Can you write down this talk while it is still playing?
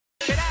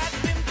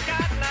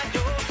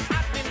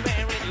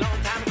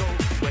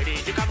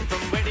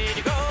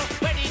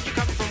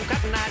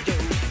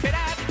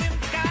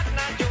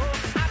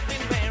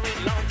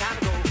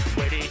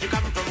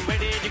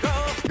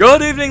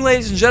Good evening,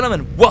 ladies and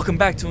gentlemen. Welcome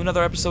back to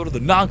another episode of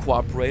the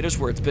Non-Cooperators,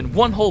 where it's been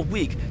one whole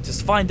week to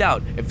find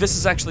out if this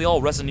is actually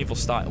all Resident Evil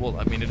style. Well,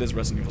 I mean, it is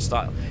Resident Evil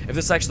style. If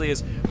this actually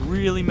is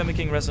really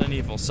mimicking Resident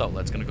Evil. So,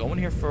 let's gonna go in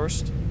here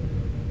first.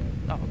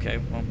 Oh, okay,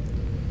 well.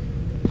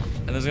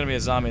 And there's gonna be a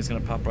zombie that's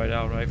gonna pop right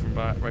out, right, from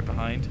right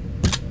behind.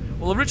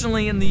 Well,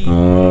 originally in the...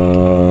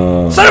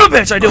 Son of a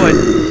bitch, I knew it!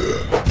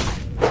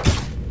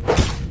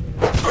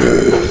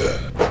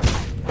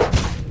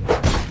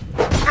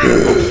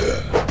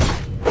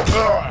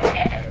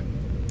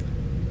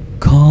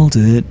 Called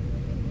it.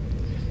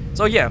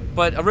 So yeah,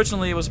 but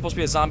originally it was supposed to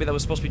be a zombie that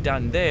was supposed to be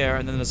down there,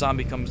 and then the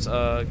zombie comes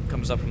up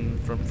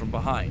from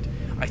behind,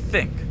 I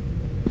think.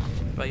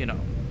 But you know,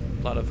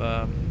 a lot of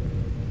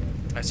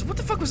Alright, so what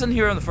the fuck was in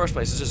here in the first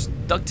place? It's just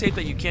duct tape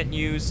that you can't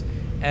use,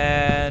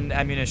 and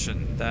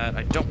ammunition that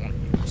I don't want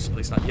to use, at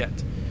least not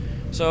yet.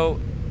 So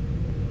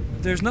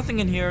there's nothing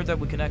in here that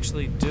we can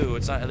actually do.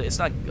 It's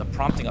not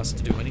prompting us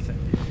to do anything.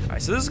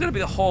 Alright, so this is gonna be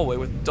the hallway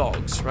with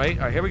dogs, right?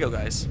 Alright, here we go,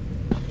 guys.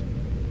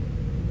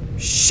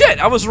 Shit,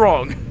 I was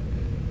wrong.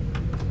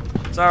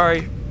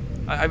 Sorry.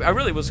 I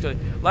really was good.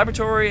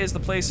 Laboratory is the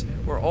place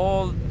where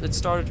all it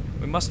started.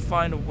 We must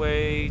find a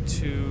way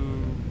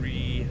to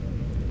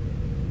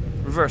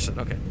reverse it.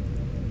 Okay.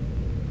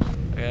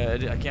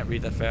 I can't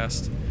read that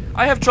fast.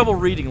 I have trouble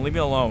reading. Leave me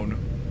alone.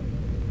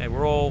 Hey, we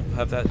all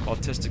have that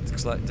autistic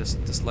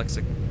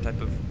dyslexic type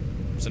of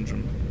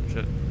syndrome.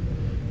 Shit.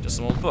 Just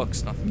some old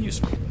books. Nothing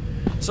useful.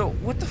 So,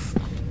 what the f...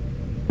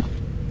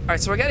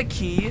 Alright, so I got a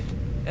key.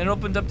 And it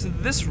opened up to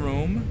this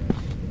room.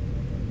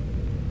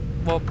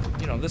 Well,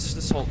 you know,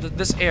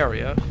 this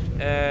area,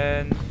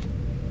 and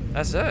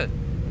that's it.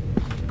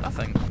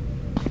 Nothing.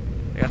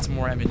 I got some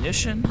more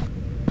ammunition.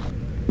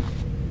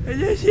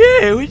 And that's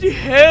it. What the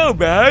hell,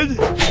 man?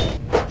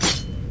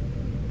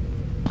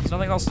 There's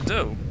nothing else to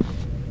do.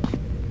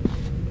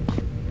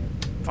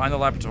 Find the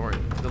laboratory.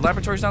 The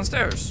laboratory's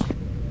downstairs,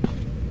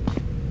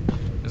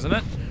 isn't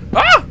it?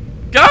 Ah!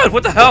 God,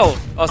 what the hell?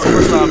 Oh, it's the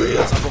first zombie.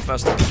 That's Uncle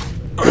Fester.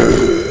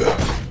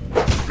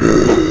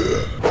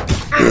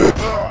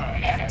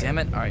 Damn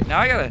it. Alright, now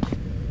I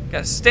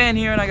gotta stand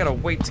here and I gotta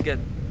wait to get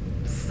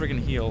friggin'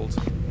 healed.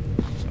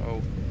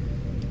 So,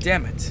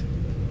 damn it.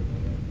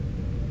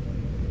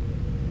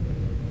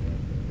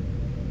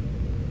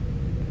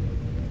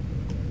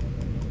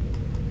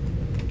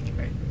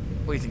 Alright,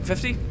 what do you think?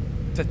 50?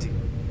 50.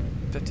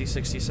 50,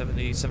 60,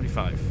 70,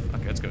 75.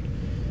 Okay, that's good.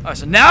 Alright,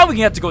 so now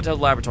we have to go to the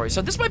laboratory.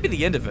 So this might be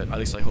the end of it. At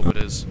least I hope it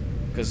is.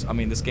 Because, I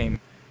mean, this game,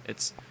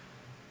 it's...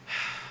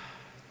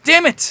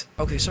 Damn it!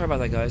 Okay, sorry about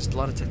that, guys. A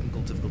lot of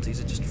technical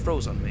difficulties. It just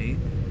froze on me.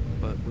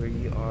 But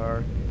we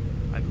are...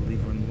 I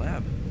believe we're in the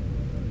lab.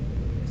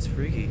 It's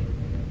freaky.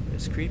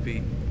 It's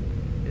creepy.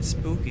 It's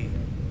spooky.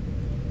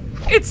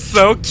 It's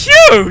so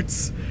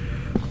cute!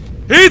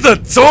 He's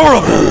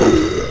adorable!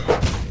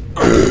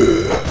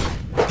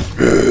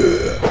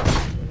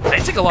 They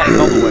take a lot of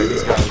help away,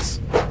 these guys.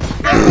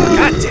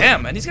 God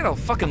damn, man. He's got a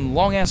fucking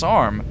long-ass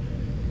arm.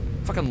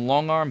 Fucking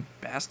long-arm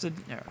bastard.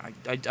 Yeah,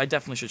 I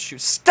definitely should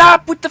shoot.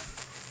 Stop with the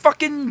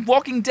fucking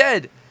Walking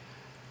Dead.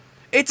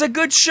 It's a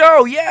good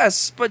show,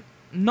 yes, but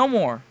no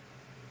more.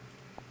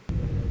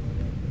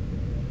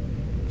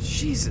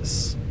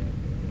 Jesus.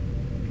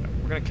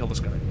 We're gonna kill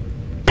this guy.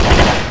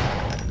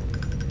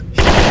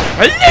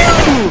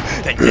 Hello!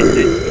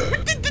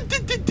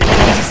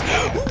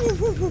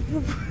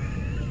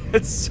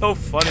 It's so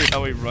funny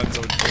how he runs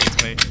over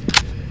towards me.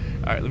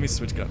 Alright, let me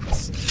switch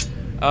guns.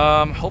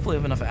 Hopefully I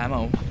have enough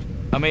ammo.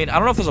 I mean, I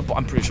don't know if there's a...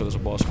 I'm pretty sure there's a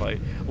boss fight.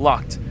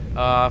 Locked.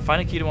 Find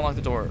a key to unlock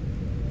the door.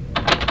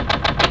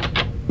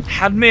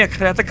 Hand me a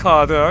credit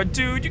card,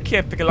 dude. You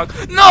can't pick a lock.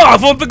 No, I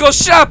want to go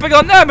shopping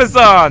on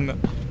Amazon.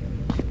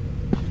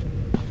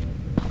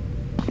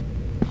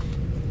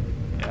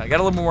 Yeah, I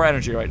got a little more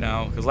energy right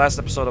now because last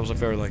episode I was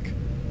very like,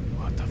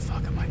 what the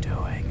fuck am I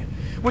doing?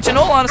 Which, in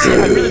all honesty,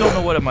 I really don't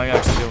know what am I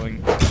actually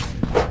doing.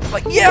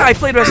 Like, yeah, I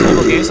played Resident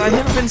Evil games. I've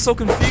never been so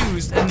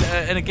confused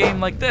in a game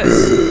like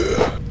this.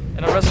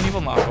 In a Resident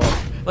Evil knockoff.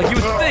 Like, you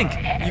would think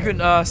you can,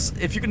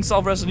 if you can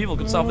solve Resident Evil, you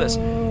can solve this.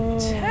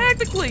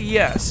 Technically,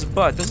 yes,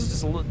 but this is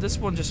just this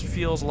one just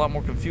feels a lot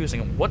more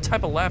confusing. What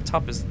type of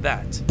laptop is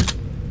that?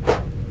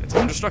 It's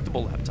an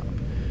indestructible laptop.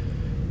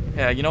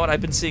 Yeah, you know what? I've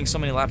been seeing so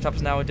many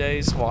laptops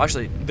nowadays. Well,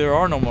 actually, there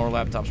are no more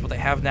laptops. What they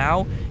have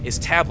now is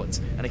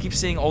tablets, and I keep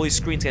seeing all these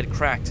screens get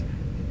cracked.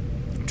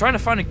 I'm trying to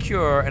find a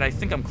cure, and I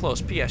think I'm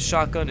close. P.S.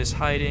 Shotgun is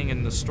hiding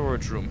in the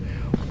storage room.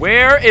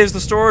 Where is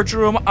the storage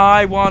room?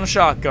 I want a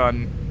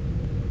shotgun.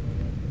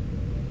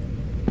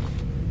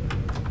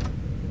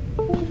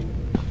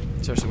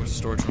 Seriously, where's the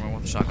storage room? I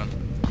want the shotgun.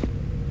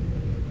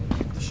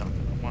 The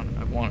shotgun. I want it.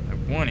 I want it. I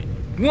want it.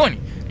 I want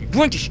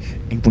it.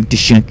 I want the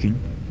shotgun.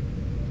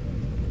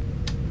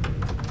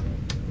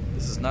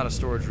 This is not a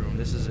storage room.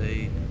 This is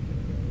a...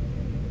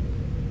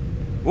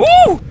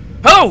 Woo!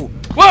 Oh!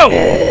 Whoa!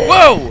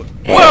 Whoa!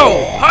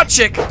 Whoa! Hot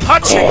chick!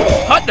 Hot chick!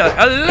 Hot nut!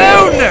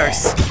 Hello,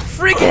 nurse!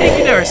 Freaky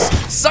deaky nurse!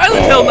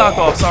 Silent Hill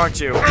knockoffs,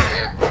 aren't you?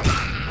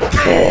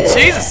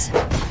 Jesus!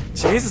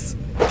 Jesus!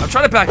 I'm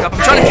trying to back up.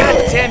 I'm trying to... God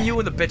damn you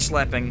with the bitch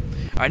slapping.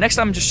 Alright, next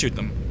time just shoot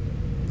them.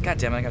 God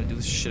damn it, I gotta do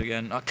this shit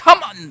again.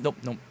 Come on! Nope,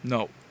 nope,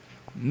 no.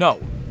 No.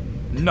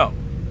 No.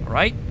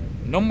 Alright?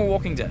 No more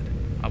Walking Dead.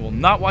 I will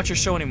not watch your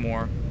show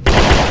anymore.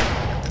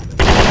 Yeah,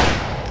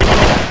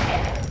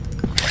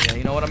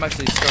 you know what? I'm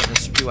actually starting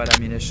to spew out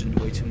ammunition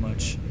way too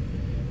much.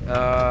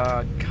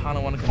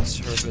 Kinda want to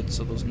conserve it,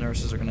 so those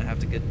nurses are gonna have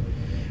to get...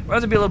 We'll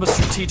have to be a little bit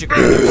strategic with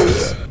the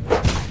nurses.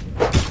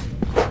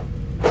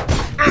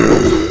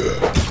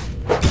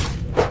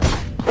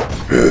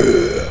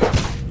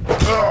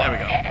 There we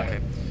go. Okay.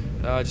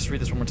 Just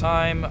read this one more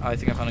time. I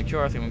think I found a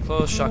cure. I think I'm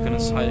close. Shotgun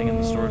is hiding in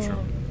the storage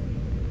room.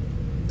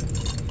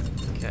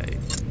 Okay.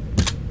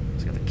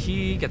 Let's get the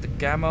key. Get the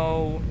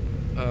gammo.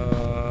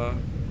 Go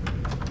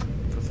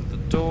through the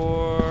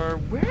door.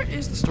 Where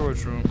is the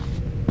storage room?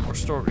 Or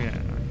store? Yeah.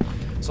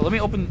 So let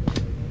me open.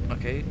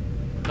 Okay.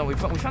 No, we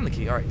found the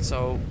key. All right.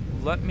 So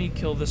let me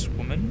kill this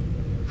woman.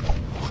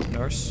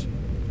 Nurse.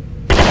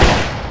 If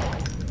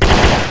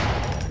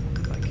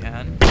I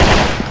can.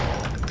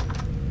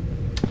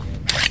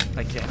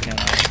 I can't, can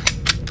I?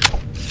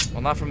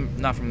 Well, not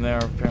from there,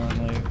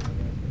 apparently.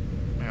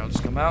 Here, I'll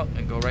just come out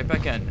and go right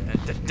back in. And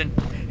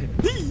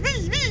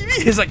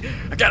he's like,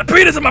 I got a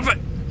penis in my foot!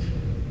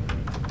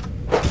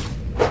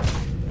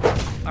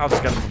 I'll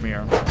just get him from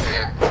here.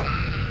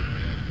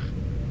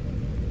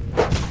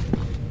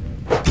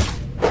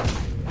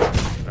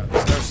 God,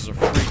 these nurses are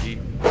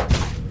freaky.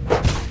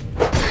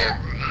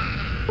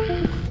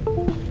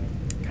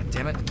 God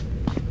damn it.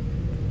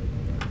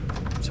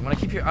 So when I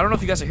keep hearing, I don't know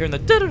if you guys are hearing the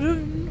da-da-da.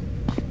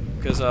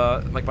 Because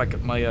like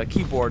my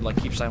keyboard like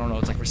keeps, I don't know,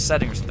 it's like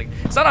resetting or something.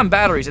 It's not on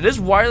batteries. It is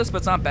wireless, but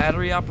it's not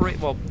battery operate.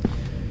 Well,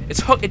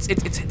 it's hooked. It's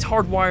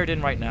hardwired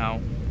in right now.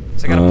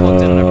 So I got it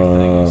plugged in and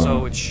everything.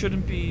 So it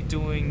shouldn't be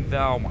doing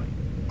that. Oh my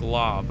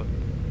glob.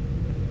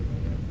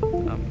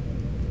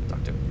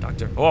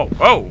 Doctor. Oh,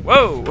 whoa,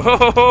 whoa.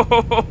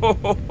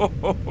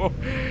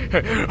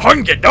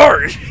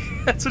 Hunky-dory.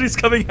 That's what he's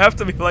coming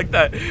after me like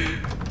that.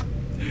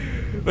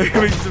 Wait,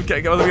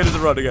 okay, let me get his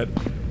run again.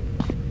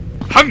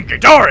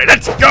 Hunky-dory,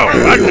 let's go!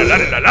 La, la, la,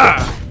 la, la.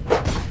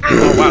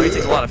 Oh wow, he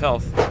takes a lot of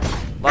health.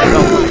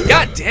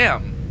 God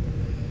damn!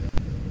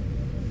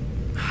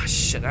 Ah,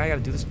 shit, now I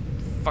gotta do this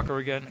fucker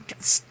again.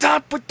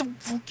 Stop with the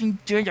fucking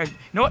thing! You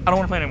know what? I don't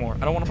want to play anymore.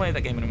 I don't want to play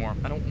that game anymore.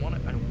 I don't want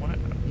it. I don't want it.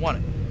 I don't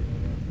want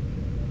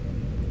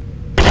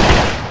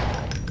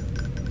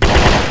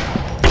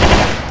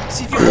it.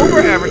 See, if you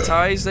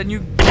over-advertise, then you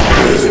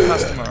lose your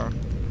customer.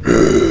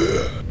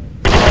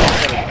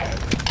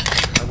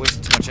 I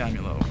wasted too much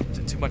ammo.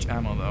 Too much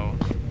ammo, though.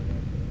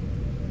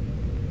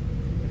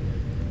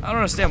 I don't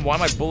understand why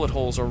my bullet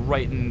holes are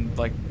right in,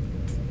 like,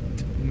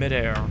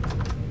 midair.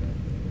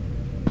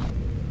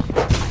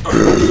 I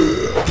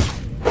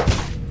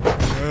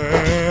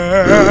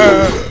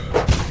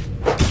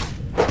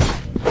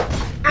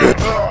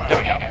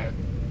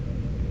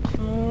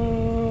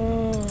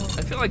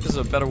feel like there's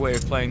a better way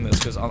of playing this,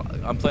 because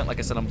I'm playing, like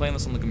I said, I'm playing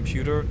this on the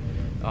computer,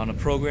 on a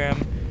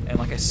program, and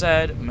like I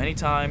said many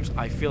times,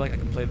 I feel like I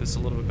can play this a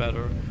little bit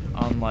better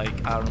on,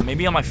 like, I don't know,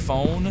 maybe on my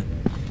phone,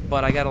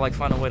 but I gotta, like,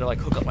 find a way to, like,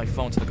 hook up my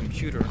phone to the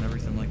computer and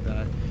everything like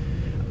that.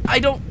 I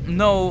don't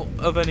know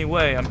of any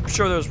way. I'm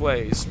sure there's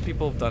ways.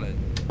 People have done it.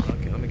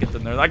 Okay, let me get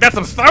in there. I got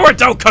some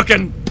sourdough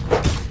cooking!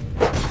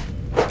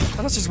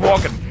 I was just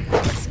walking.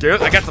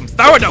 Excuse, I got some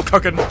sourdough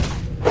cooking!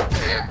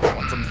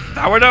 Want some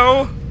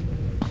sourdough?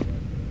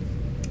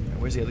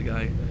 Where's the other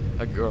guy?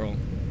 A girl.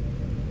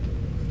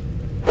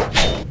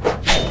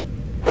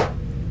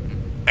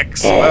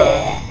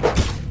 Excellent!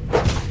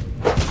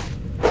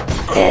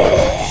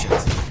 Shit.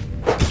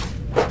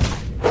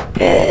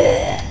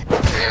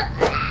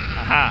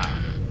 Aha!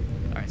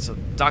 Alright, so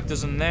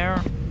doctor's in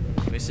there.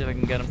 Let me see if I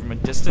can get him from a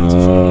distance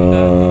or something like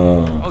that.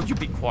 Oh, you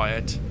be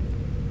quiet.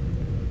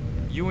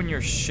 You and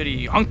your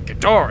shitty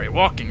hunky-dory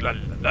walking la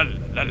la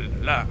la la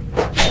la.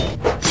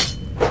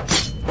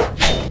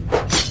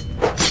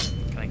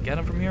 Can I get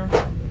him from here?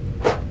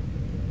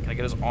 Can I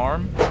get his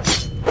arm?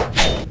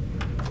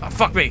 Oh,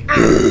 fuck me!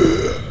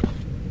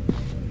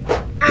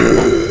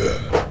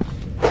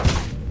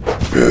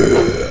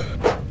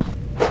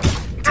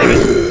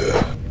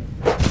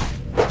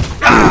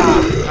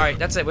 Alright,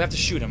 that's it. We have to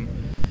shoot him.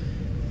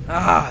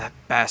 Ah, that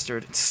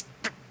bastard.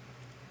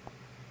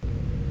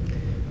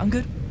 I'm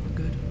good. I'm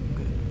good. I'm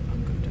good.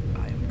 I'm good.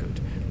 I am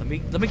good.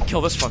 Let me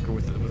kill this fucker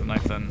with a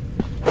knife then.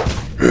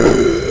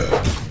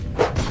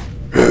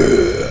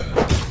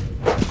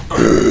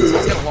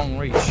 He's got a long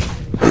reach.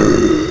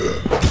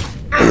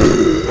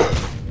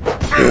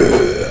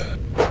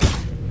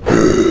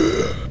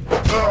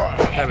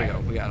 There we go.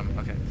 We got him.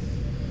 Okay.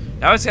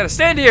 Now it's gotta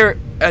stand here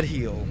at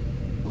heel.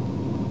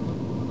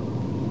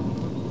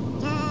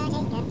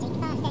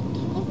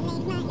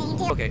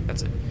 Okay,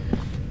 that's it.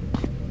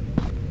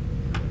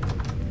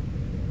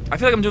 I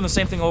feel like I'm doing the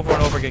same thing over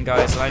and over again,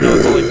 guys, and I know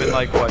it's only been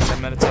like, what,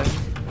 10 minutes in?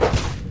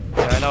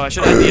 Yeah, I know, I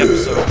should end the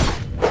episode.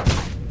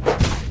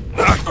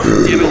 Ah,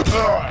 damn it.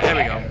 There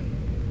we go.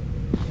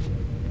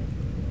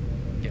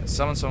 Yeah,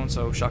 summon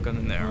so-and-so, shotgun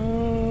in there.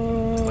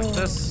 Like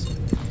this.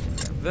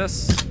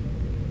 This.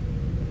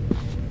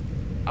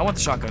 I want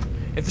the shotgun.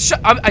 If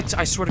the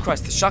I swear to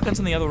Christ, the shotgun's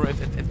in the other room.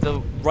 If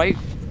the right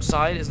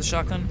side is the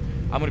shotgun,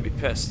 I'm gonna be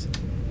pissed.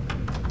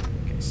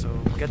 Okay, so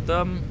get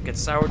them. Get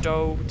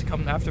sourdough to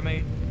come after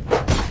me.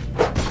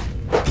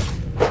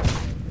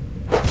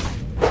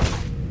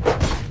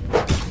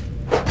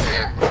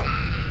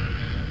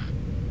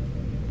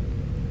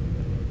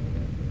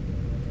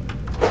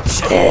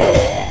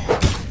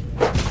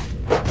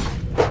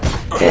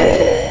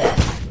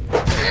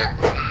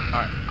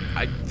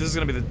 This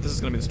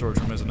is gonna be the storage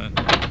room, isn't it?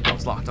 Oh,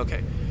 it's locked.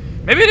 Okay,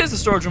 maybe it is the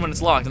storage room and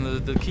it's locked,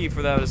 and the key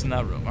for that is in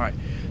that room. All right,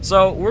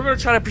 so we're gonna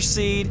try to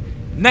proceed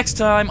next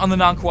time on the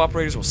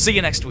Non-Cooperators. We'll see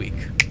you next week.